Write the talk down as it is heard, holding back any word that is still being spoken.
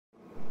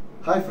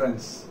Hi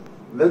friends,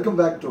 welcome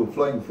back to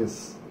Flowing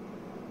Fish.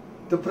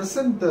 The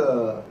present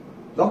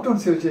lockdown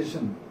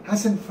situation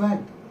has in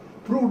fact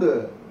proved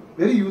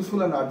very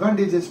useful and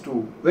advantageous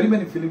to very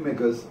many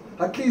filmmakers,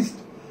 at least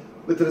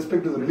with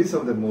respect to the release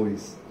of their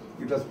movies.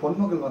 It was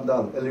Ponmagal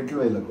Vandal a little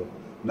while ago.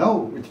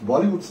 Now it's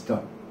Bollywood's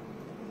turn.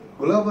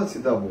 Gulabo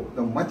Sitabo,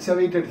 the much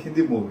awaited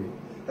Hindi movie,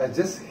 has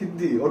just hit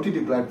the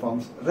OTT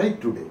platforms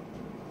right today.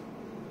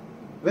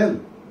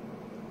 Well,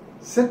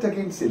 set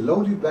against a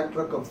lovely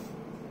backdrop of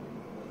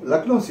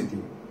Lucknow city,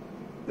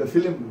 the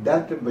film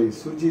directed by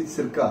Surjit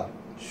Sircar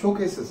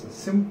showcases a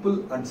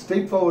simple and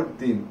straightforward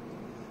theme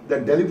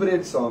that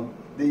deliberates on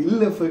the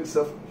ill effects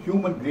of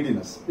human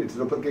greediness, its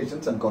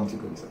repercussions and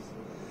consequences.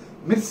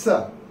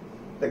 Mirza,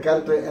 the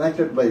character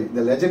enacted by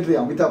the legendary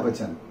Amitabh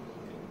Bachchan,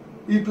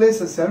 he plays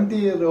a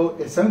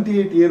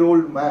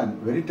 78-year-old man,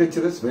 very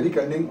treacherous, very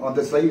cunning, on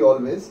the sly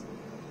always,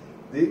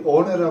 the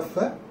owner of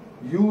a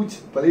huge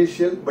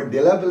palatial but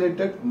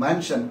dilapidated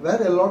mansion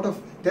where a lot of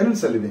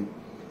tenants are living.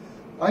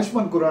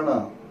 Ayushmann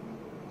Khurrana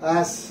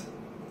as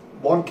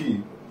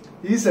Bonki,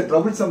 he is a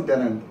troublesome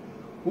tenant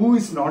who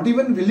is not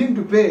even willing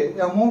to pay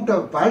the amount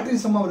of paltry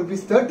sum of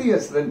rupees 30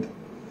 as rent.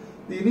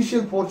 The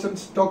initial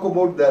portions talk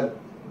about their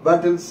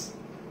battles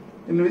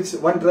in which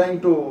one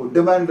trying to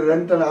demand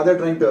rent and other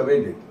trying to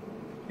evade it.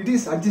 It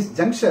is at this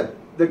juncture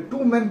that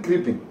two men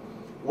creeping.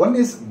 One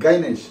is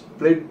Ganesh,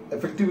 played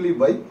effectively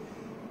by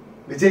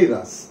Vijay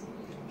Ras.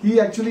 He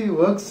actually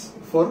works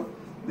for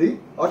the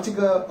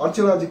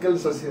Archaeological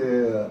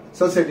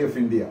Society of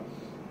India.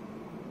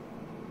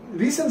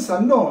 Reasons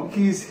unknown,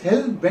 he is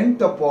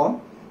hell-bent upon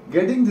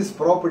getting this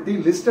property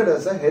listed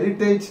as a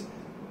heritage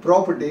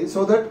property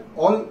so that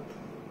all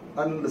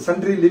and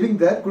sundry living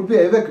there could be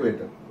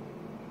evacuated.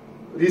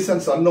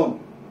 Reasons unknown.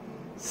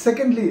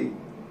 Secondly,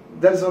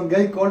 there is one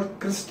guy called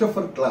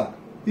Christopher Clark.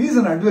 He is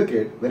an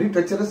advocate, very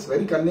treacherous,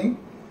 very cunning,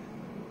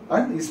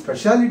 and his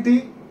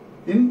speciality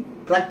in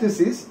practice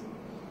is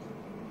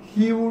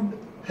he would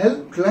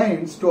help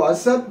clients to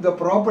assert the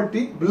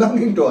property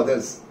belonging to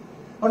others.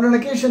 On an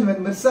occasion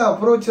when Mirza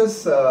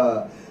approaches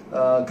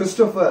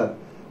Christopher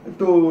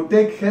to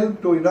take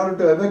help in order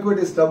to evacuate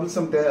his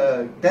troublesome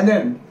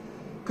tenant,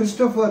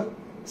 Christopher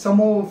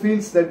somehow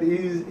feels that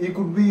he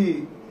could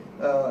be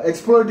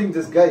exploiting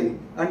this guy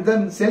and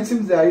then sells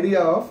him the idea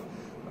of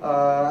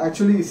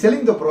actually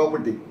selling the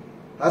property.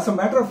 As a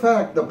matter of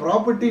fact, the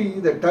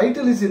property, the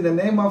title is in the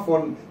name of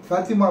one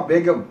Fatima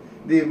Begum.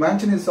 The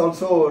mansion is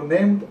also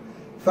named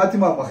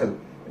Fatima Mahal,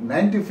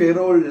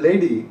 95-year-old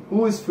lady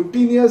who is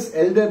 15 years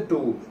elder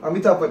to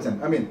Amitabh Bachchan,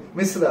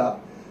 Misra,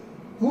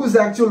 who is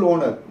the actual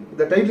owner.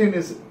 The title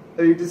is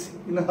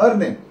in her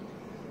name.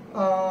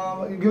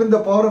 Given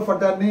the power of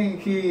attorney,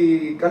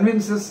 he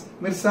convinces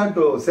Mirza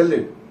to sell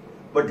it.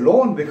 But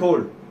lo and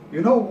behold,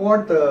 you know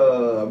what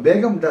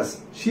Begum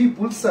does? She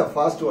pulls a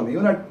fast one.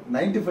 Even at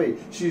 95,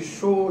 she is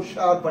so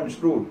sharp and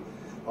shrewd,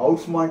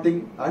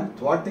 outsmarting and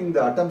thwarting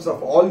the attempts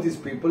of all these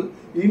people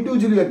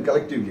individually and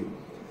collectively.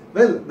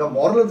 Well, the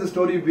moral of the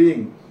story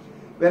being,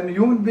 when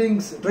human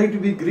beings try to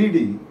be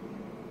greedy,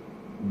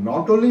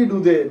 not only do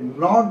they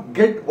not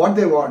get what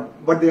they want,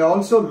 but they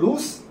also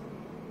lose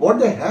what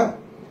they have.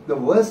 The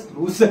worst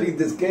loser in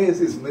this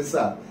case is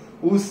Mirza,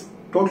 who's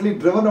totally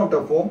driven out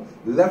of home,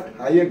 left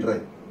high and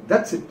dry.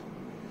 That's it.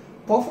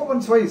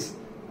 Performance-wise,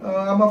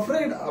 I'm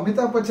afraid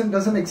Amitabh Bachchan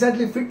doesn't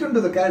exactly fit into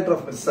the character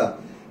of Mirza.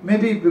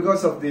 Maybe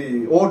because of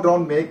the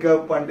overdrawn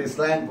makeup and his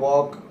slant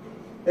walk,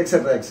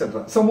 etc.,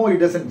 etc. Somehow he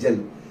doesn't gel.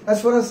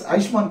 As far as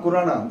Ayushmann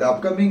Khurrana, the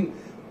upcoming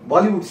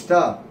Bollywood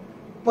star,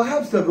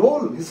 perhaps the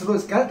role, his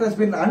character has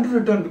been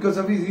underwritten because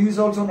of he is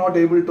also not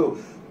able to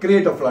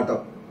create a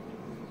flutter.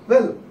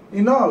 Well,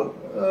 in all,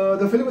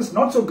 the film is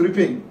not so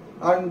gripping,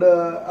 and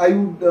I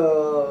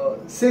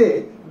would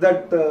say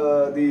that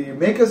the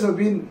makers have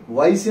been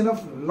wise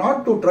enough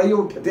not to try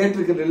out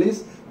theatrical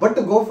release, but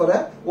to go for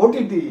a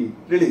OTT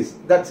release.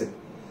 That's it.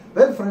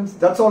 Well friends,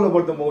 that's all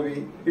about the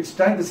movie. It's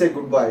time to say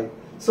goodbye.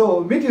 So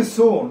meet you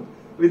soon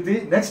with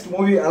the next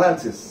movie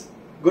analysis.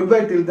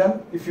 Goodbye till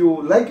then. If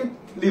you like it,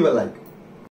 leave a like.